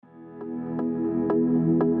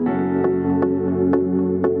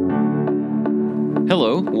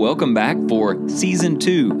Hello, welcome back for Season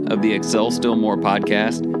 2 of the Excel Still More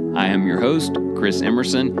podcast. I am your host, Chris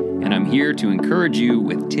Emerson, and I'm here to encourage you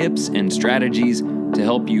with tips and strategies to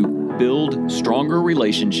help you build stronger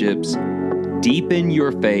relationships, deepen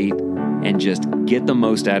your faith, and just get the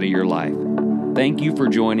most out of your life. Thank you for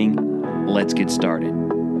joining. Let's get started.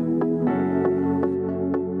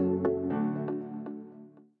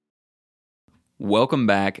 Welcome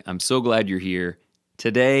back. I'm so glad you're here.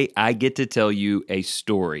 Today, I get to tell you a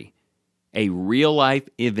story, a real-life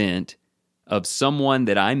event of someone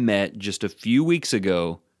that I met just a few weeks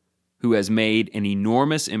ago who has made an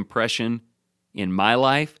enormous impression in my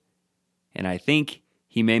life, and I think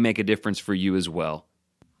he may make a difference for you as well.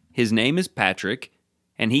 His name is Patrick,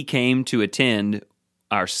 and he came to attend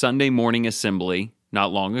our Sunday morning assembly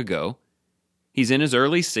not long ago. He's in his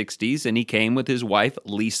early 60s, and he came with his wife,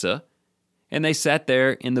 Lisa, and they sat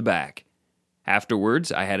there in the back.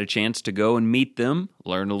 Afterwards, I had a chance to go and meet them,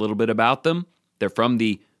 learn a little bit about them. They're from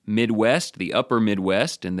the Midwest, the upper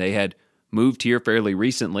Midwest, and they had moved here fairly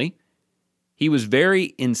recently. He was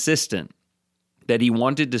very insistent that he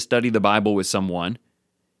wanted to study the Bible with someone.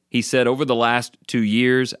 He said, over the last 2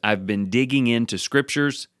 years, I've been digging into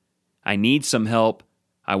scriptures. I need some help.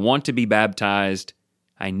 I want to be baptized.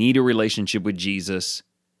 I need a relationship with Jesus,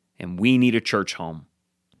 and we need a church home.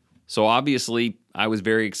 So obviously, I was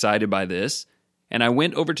very excited by this, and I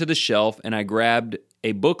went over to the shelf and I grabbed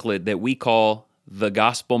a booklet that we call The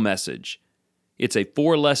Gospel Message. It's a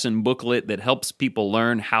 4-lesson booklet that helps people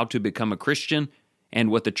learn how to become a Christian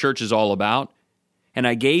and what the church is all about. And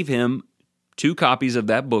I gave him 2 copies of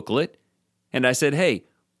that booklet, and I said, hey,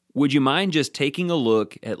 would you mind just taking a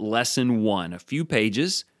look at Lesson 1, a few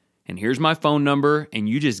pages, and here's my phone number, and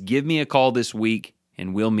you just give me a call this week,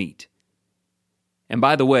 and we'll meet. And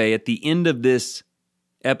by the way, at the end of this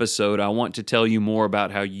episode, I want to tell you more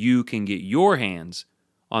about how you can get your hands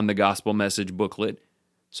on the Gospel Message booklet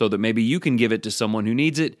so that maybe you can give it to someone who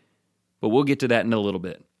needs it, but we'll get to that in a little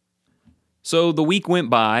bit. So the week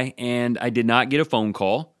went by, and I did not get a phone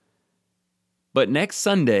call, but next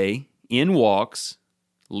Sunday, in walks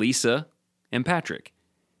Lisa and Patrick.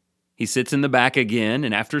 He sits in the back again,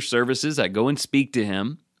 and after services, I go and speak to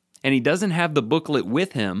him, and he doesn't have the booklet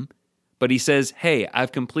with him, but he says, hey,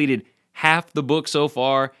 I've completed half the book so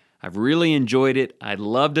far. I've really enjoyed it. I'd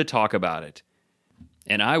love to talk about it.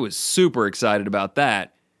 And I was super excited about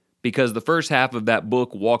that because the first half of that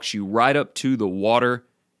book walks you right up to the water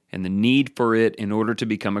and the need for it in order to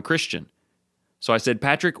become a Christian. So I said,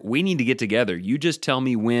 Patrick, we need to get together. You just tell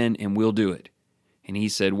me when and we'll do it. And he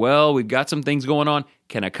said, well, we've got some things going on.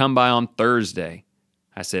 Can I come by on Thursday?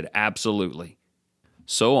 I said, absolutely.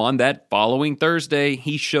 So on that following Thursday,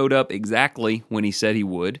 he showed up exactly when he said he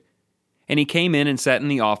would. And he came in and sat in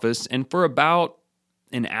the office, and for about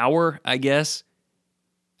an hour, I guess,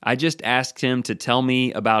 I just asked him to tell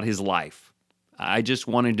me about his life. I just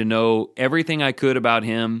wanted to know everything I could about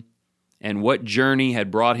him and what journey had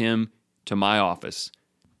brought him to my office.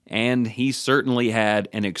 And he certainly had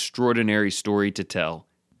an extraordinary story to tell.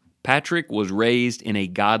 Patrick was raised in a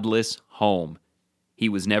godless home. He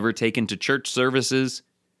was never taken to church services.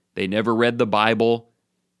 They never read the Bible.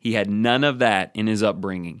 He had none of that in his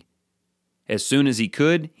upbringing. As soon as he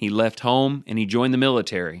could, he left home and he joined the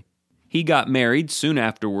military. He got married soon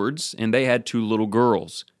afterwards, and they had 2 little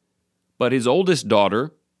girls. But his oldest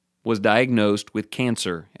daughter was diagnosed with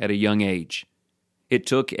cancer at a young age. It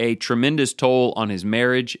took a tremendous toll on his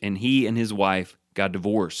marriage, and he and his wife got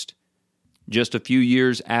divorced. Just a few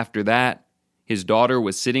years after that, his daughter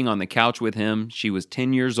was sitting on the couch with him. She was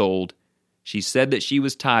 10 years old. She said that she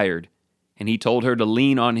was tired, and he told her to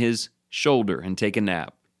lean on his shoulder and take a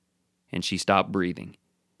nap. And she stopped breathing.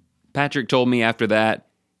 Patrick told me after that,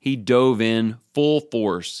 he dove in full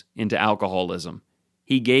force into alcoholism.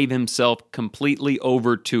 He gave himself completely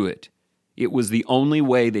over to it. It was the only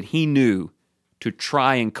way that he knew to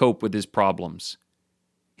try and cope with his problems.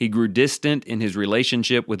 He grew distant in his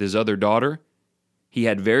relationship with his other daughter. He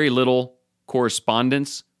had very little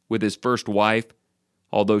correspondence with his first wife,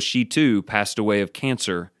 although she too passed away of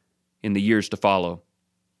cancer in the years to follow.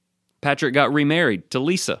 Patrick got remarried to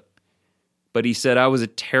Lisa. But he said, I was a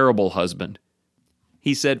terrible husband.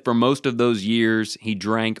 He said for most of those years, he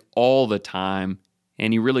drank all the time,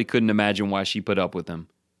 and he really couldn't imagine why she put up with him.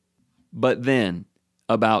 But then,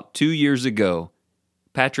 about 2 years ago,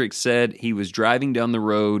 Patrick said he was driving down the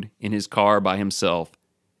road in his car by himself.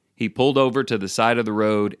 He pulled over to the side of the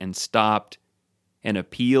road and stopped and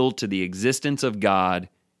appealed to the existence of God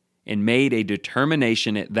and made a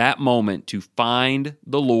determination at that moment to find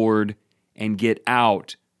the Lord and get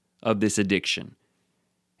out of this addiction.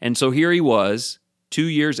 And so here he was, 2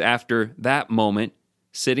 years after that moment,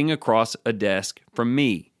 sitting across a desk from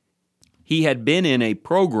me. He had been in a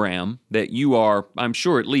program that you are, I'm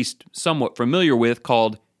sure, at least somewhat familiar with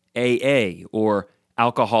called AA, or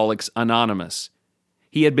Alcoholics Anonymous.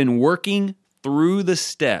 He had been working through the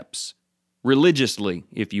steps, religiously,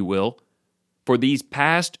 if you will, for these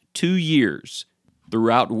past 2 years,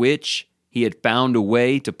 throughout which he had found a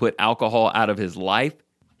way to put alcohol out of his life.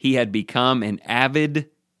 He had become an avid,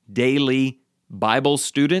 daily Bible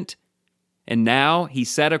student, and now he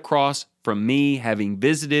sat across from me, having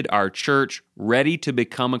visited our church, ready to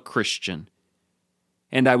become a Christian.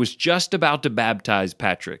 And I was just about to baptize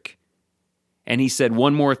Patrick. And he said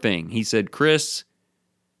one more thing. He said, "Chris,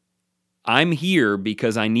 I'm here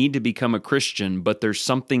because I need to become a Christian, but there's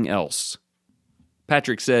something else."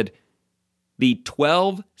 Patrick said, "The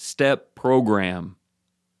 12-step program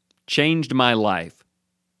changed my life,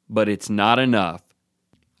 but it's not enough.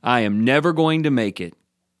 I am never going to make it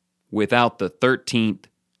without the 13th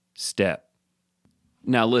step."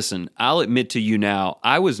 Now listen, I'll admit to you now,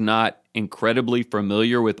 I was not incredibly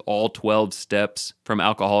familiar with all 12 steps from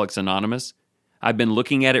Alcoholics Anonymous. I've been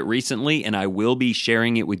looking at it recently, and I will be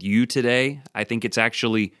sharing it with you today. I think it's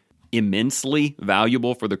actually immensely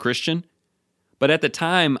valuable for the Christian. But at the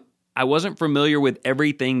time, I wasn't familiar with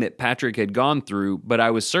everything that Patrick had gone through, but I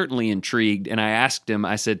was certainly intrigued, and I asked him,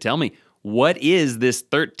 I said, "Tell me, what is this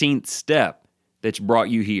 13th step that's brought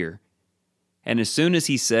you here?" And as soon as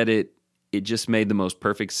he said it, it just made the most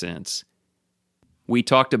perfect sense. We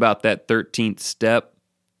talked about that 13th step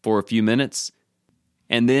for a few minutes,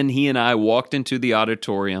 and then he and I walked into the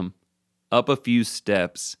auditorium, up a few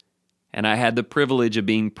steps, and I had the privilege of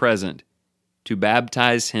being present to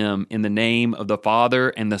baptize him in the name of the Father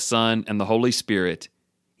and the Son and the Holy Spirit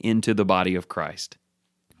into the body of Christ.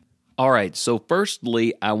 All right, so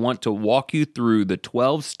firstly, I want to walk you through the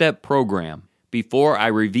 12-step program before I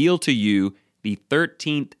reveal to you the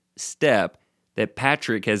 13th step that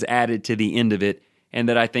Patrick has added to the end of it and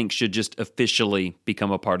that I think should just officially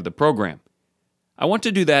become a part of the program. I want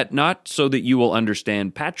to do that not so that you will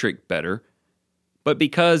understand Patrick better, but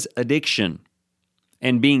because addiction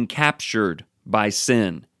and being captured by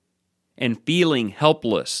sin and feeling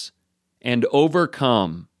helpless and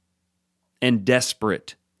overcome and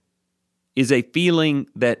desperate is a feeling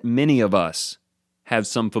that many of us have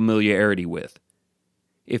some familiarity with.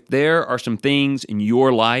 If there are some things in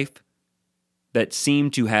your life that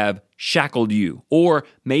seem to have shackled you, or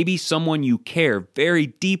maybe someone you care very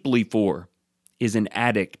deeply for is an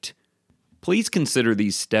addict, please consider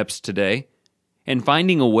these steps today and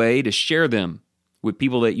finding a way to share them with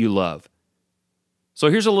people that you love. So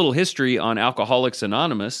here's a little history on Alcoholics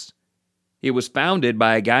Anonymous. It was founded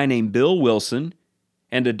by a guy named Bill Wilson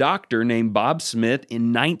and a doctor named Bob Smith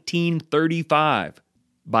in 1935.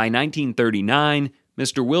 By 1939,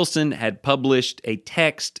 Mr. Wilson had published a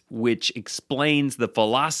text which explains the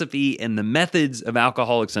philosophy and the methods of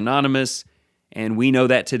Alcoholics Anonymous, and we know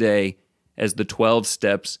that today as the 12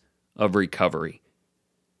 Steps of Recovery.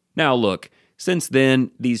 Now look, since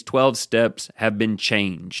then, these 12 steps have been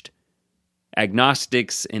changed.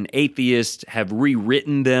 Agnostics and atheists have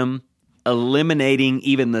rewritten them, eliminating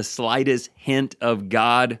even the slightest hint of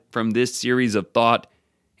God from this series of thought,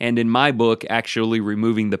 and in my book, actually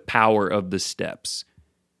removing the power of the steps.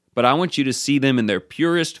 But I want you to see them in their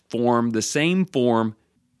purest form, the same form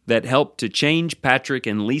that helped to change Patrick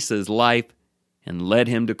and Lisa's life and led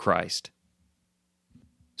him to Christ.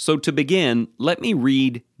 So to begin, let me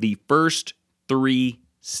read the first 3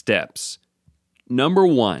 steps. Number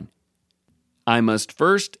 1, I must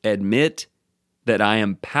first admit that I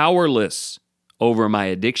am powerless over my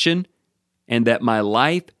addiction and that my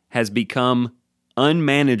life has become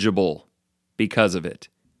unmanageable because of it.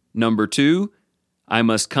 Number 2, I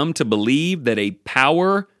must come to believe that a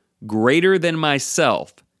power greater than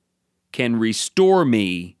myself can restore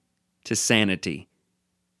me to sanity.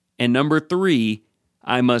 And number 3,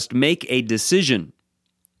 I must make a decision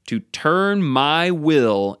to turn my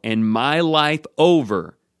will and my life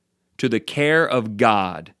over to the care of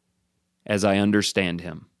God as I understand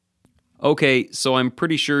Him. Okay, so I'm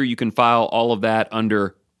pretty sure you can file all of that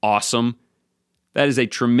under awesome. That is a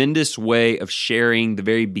tremendous way of sharing the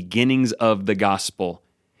very beginnings of the gospel.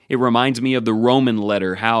 It reminds me of the Roman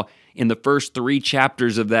letter, how in the first 3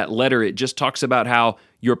 chapters of that letter, it just talks about how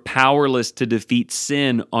you're powerless to defeat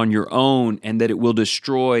sin on your own and that it will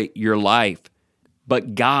destroy your life.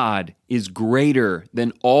 But God is greater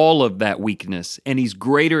than all of that weakness, and He's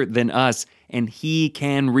greater than us, and He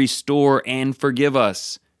can restore and forgive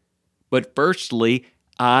us. But firstly,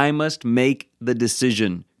 I must make the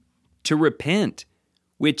decision to repent,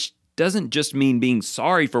 which doesn't just mean being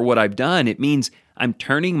sorry for what I've done. It means I'm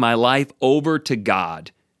turning my life over to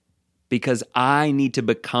God because I need to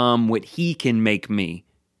become what He can make me.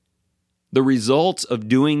 The results of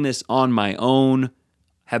doing this on my own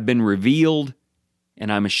have been revealed,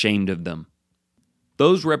 and I'm ashamed of them.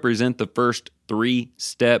 Those represent the first 3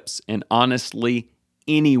 steps, and honestly,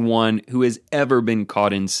 anyone who has ever been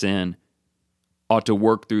caught in sin ought to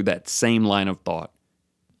work through that same line of thought.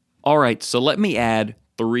 All right, so let me add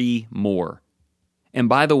 3 more. And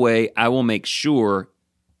by the way, I will make sure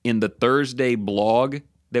in the Thursday blog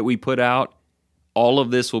that we put out, all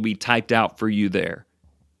of this will be typed out for you there.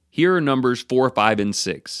 Here are numbers 4, 5, and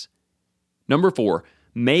 6. Number 4,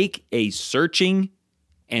 make a searching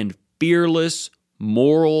and fearless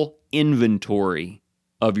moral inventory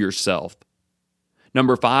of yourself.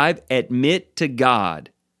 Number 5, admit to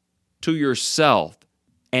God, to yourself,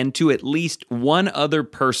 and to at least one other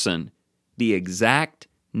person the exact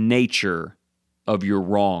nature of your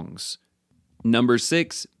wrongs. Number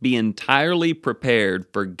 6, be entirely prepared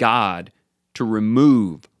for God to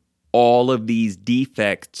remove all of these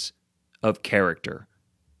defects of character,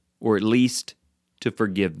 or at least to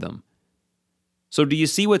forgive them. So do you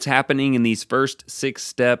see what's happening in these first 6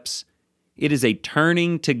 steps? It is a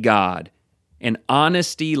turning to God, an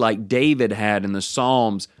honesty like David had in the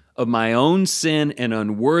Psalms of my own sin and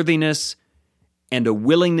unworthiness, and a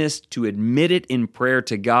willingness to admit it in prayer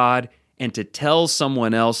to God and to tell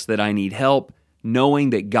someone else that I need help,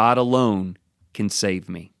 knowing that God alone can save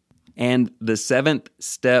me. And the 7th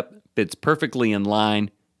step fits perfectly in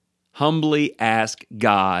line. Humbly ask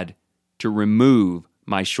God to remove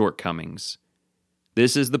my shortcomings.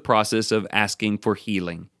 This is the process of asking for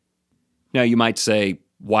healing. Now you might say,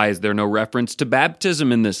 why is there no reference to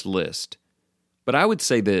baptism in this list? But I would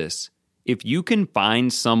say this: if you can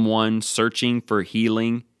find someone searching for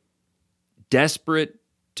healing, desperate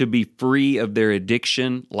to be free of their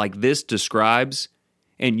addiction like this describes,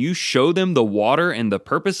 and you show them the water and the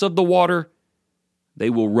purpose of the water, they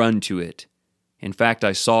will run to it. In fact,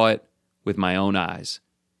 I saw it with my own eyes.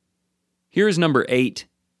 Here is number 8,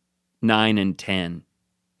 9, and 10.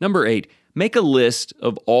 Number 8, make a list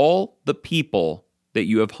of all the people that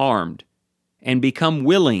you have harmed and become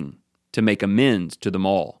willing to make amends to them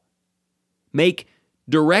all. Make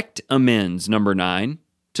direct amends, number 9,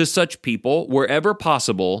 to such people wherever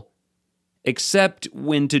possible, except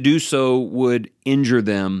when to do so would injure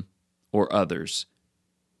them or others.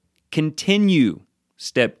 Continue,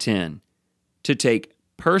 step 10, to take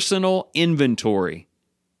personal inventory,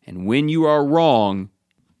 and when you are wrong,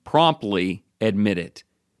 promptly admit it.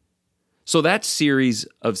 So that series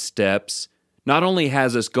of steps not only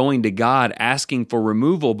has us going to God asking for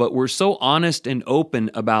removal, but we're so honest and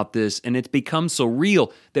open about this, and it's become so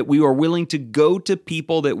real that we are willing to go to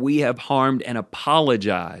people that we have harmed and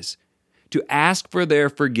apologize, to ask for their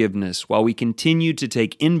forgiveness while we continue to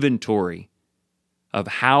take inventory of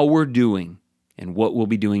how we're doing and what we'll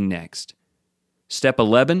be doing next. Step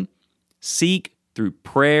 11, seek through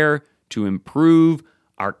prayer to improve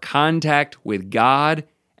our contact with God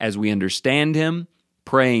as we understand Him,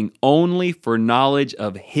 praying only for knowledge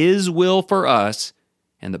of His will for us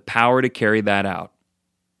and the power to carry that out.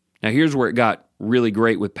 Now here's where it got really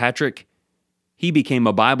great with Patrick. He became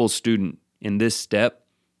a Bible student in this step.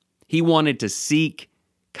 He wanted to seek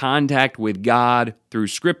contact with God through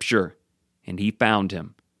Scripture, and he found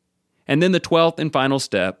Him. And then the 12th and final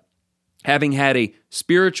step, having had a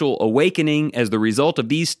spiritual awakening as the result of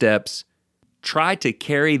these steps, try to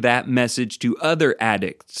carry that message to other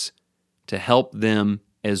addicts to help them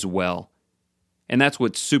as well. And that's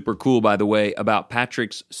what's super cool, by the way, about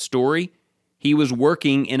Patrick's story. He was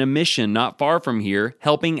working in a mission not far from here,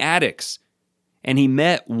 helping addicts. And he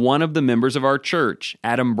met one of the members of our church,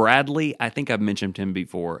 Adam Bradley. I think I've mentioned him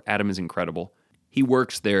before. Adam is incredible. He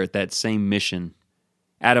works there at that same mission.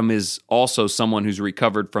 Adam is also someone who's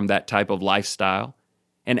recovered from that type of lifestyle.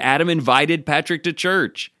 And Adam invited Patrick to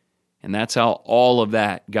church. And that's how all of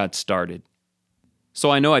that got started. So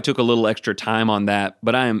I know I took a little extra time on that,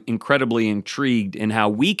 but I am incredibly intrigued in how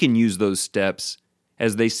we can use those steps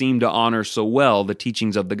as they seem to honor so well the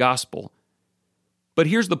teachings of the gospel. But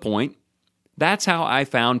here's the point. That's how I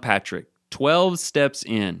found Patrick, 12 steps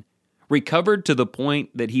in, recovered to the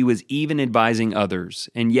point that he was even advising others,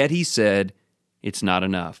 and yet he said, it's not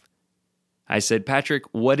enough. I said, Patrick,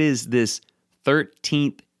 what is this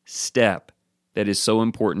 13th step that is so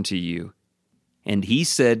important to you? And he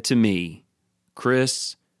said to me,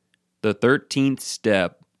 Chris, the 13th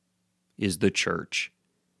step is the church.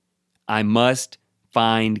 I must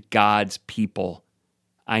find God's people.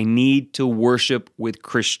 I need to worship with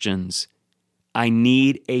Christians. I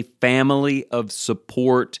need a family of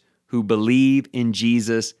support who believe in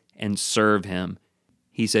Jesus and serve Him.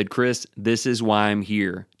 He said, Chris, this is why I'm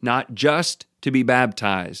here. Not just to be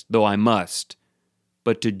baptized, though I must,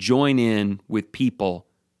 but to join in with people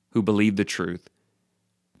who believe the truth.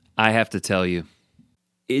 I have to tell you,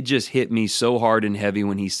 it just hit me so hard and heavy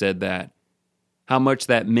when he said that, how much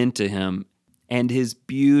that meant to him, and his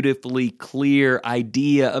beautifully clear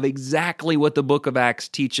idea of exactly what the book of Acts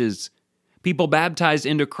teaches. People baptized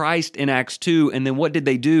into Christ in Acts 2, and then what did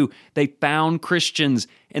they do? They found Christians,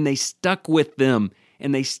 and they stuck with them,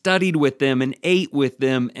 and they studied with them, and ate with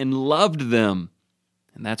them, and loved them.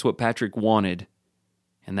 And that's what Patrick wanted,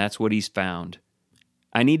 and that's what he's found.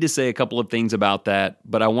 I need to say a couple of things about that,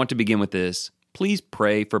 but I want to begin with this. Please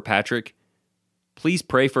pray for Patrick. Please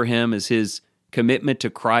pray for him as his commitment to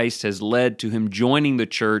Christ has led to him joining the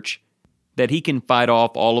church, that he can fight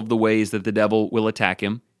off all of the ways that the devil will attack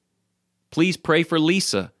him. Please pray for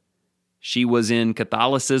Lisa. She was in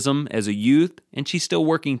Catholicism as a youth, and she's still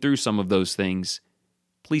working through some of those things.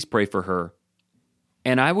 Please pray for her.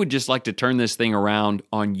 And I would just like to turn this thing around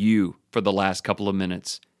on you for the last couple of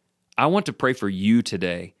minutes. I want to pray for you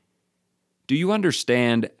today. Do you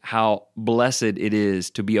understand how blessed it is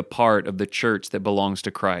to be a part of the church that belongs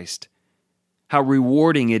to Christ? How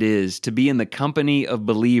rewarding it is to be in the company of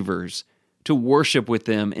believers, to worship with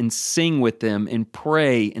them and sing with them and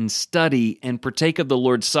pray and study and partake of the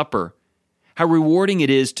Lord's Supper. How rewarding it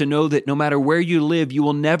is to know that no matter where you live, you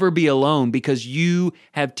will never be alone because you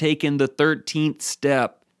have taken the 13th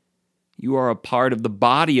step. You are a part of the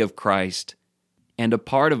body of Christ and a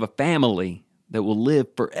part of a family that will live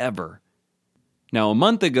forever. Now, a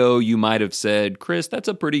month ago, you might have said, Chris, that's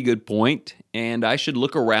a pretty good point, and I should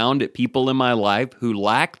look around at people in my life who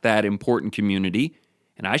lack that important community,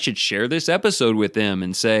 and I should share this episode with them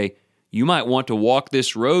and say, you might want to walk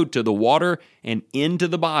this road to the water and into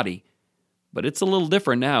the body. But it's a little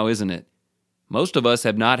different now, isn't it? Most of us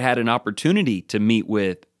have not had an opportunity to meet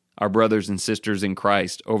with our brothers and sisters in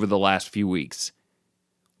Christ over the last few weeks.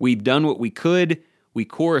 We've done what we could. We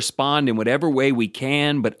correspond in whatever way we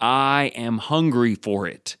can, but I am hungry for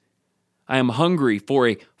it. I am hungry for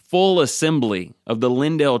a full assembly of the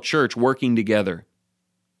Lindale Church working together.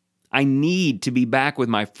 I need to be back with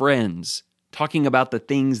my friends, talking about the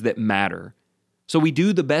things that matter. So we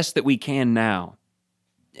do the best that we can now.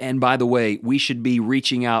 And by the way, we should be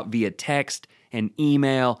reaching out via text and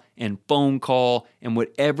email and phone call and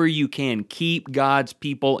whatever you can. Keep God's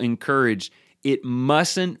people encouraged. It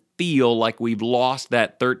mustn't feel like we've lost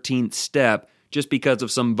that 13th step just because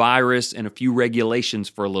of some virus and a few regulations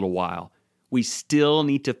for a little while. We still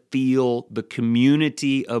need to feel the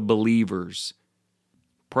community of believers.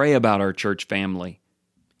 Pray about our church family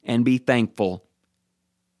and be thankful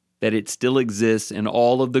that it still exists in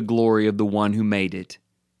all of the glory of the one who made it,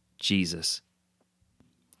 Jesus.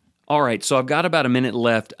 All right, so I've got about a minute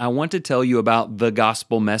left. I want to tell you about The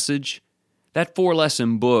Gospel Message. That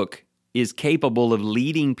 4-lesson book is capable of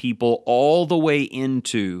leading people all the way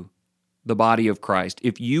into the body of Christ.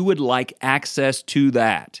 If you would like access to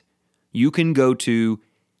that, you can go to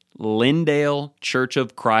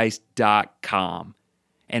LindaleChurchofChrist.com.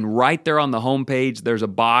 And right there on the homepage, there's a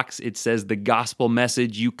box. It says The Gospel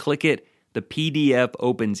Message. You click it, the PDF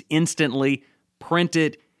opens instantly. Print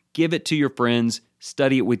it, give it to your friends,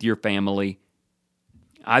 study it with your family.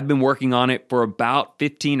 I've been working on it for about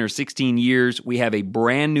 15 or 16 years. We have a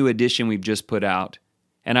brand new edition we've just put out.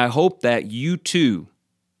 And I hope that you too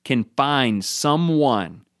can find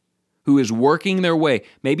someone who is working their way.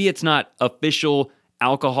 Maybe it's not official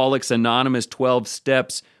Alcoholics Anonymous 12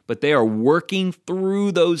 steps, but they are working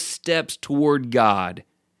through those steps toward God.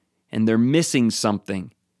 And they're missing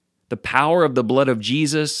something. The power of the blood of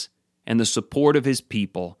Jesus and the support of His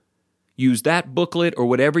people. Use that booklet or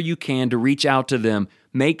whatever you can to reach out to them.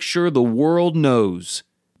 Make sure the world knows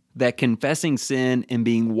that confessing sin and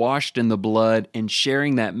being washed in the blood and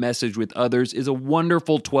sharing that message with others is a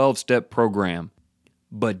wonderful 12-step program.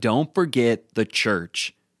 But don't forget the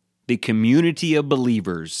church, the community of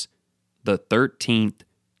believers, the 13th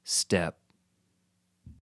step.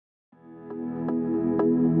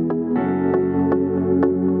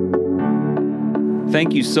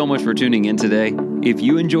 Thank you so much for tuning in today. If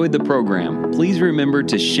you enjoyed the program, please remember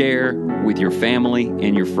to share with your family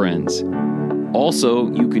and your friends. Also,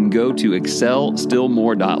 you can go to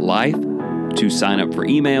excelstillmore.life to sign up for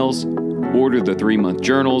emails, order the 3-month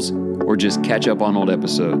journals, or just catch up on old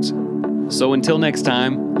episodes. So until next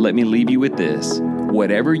time, let me leave you with this.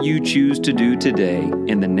 Whatever you choose to do today,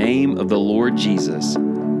 in the name of the Lord Jesus,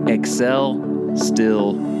 excel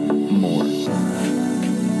still more.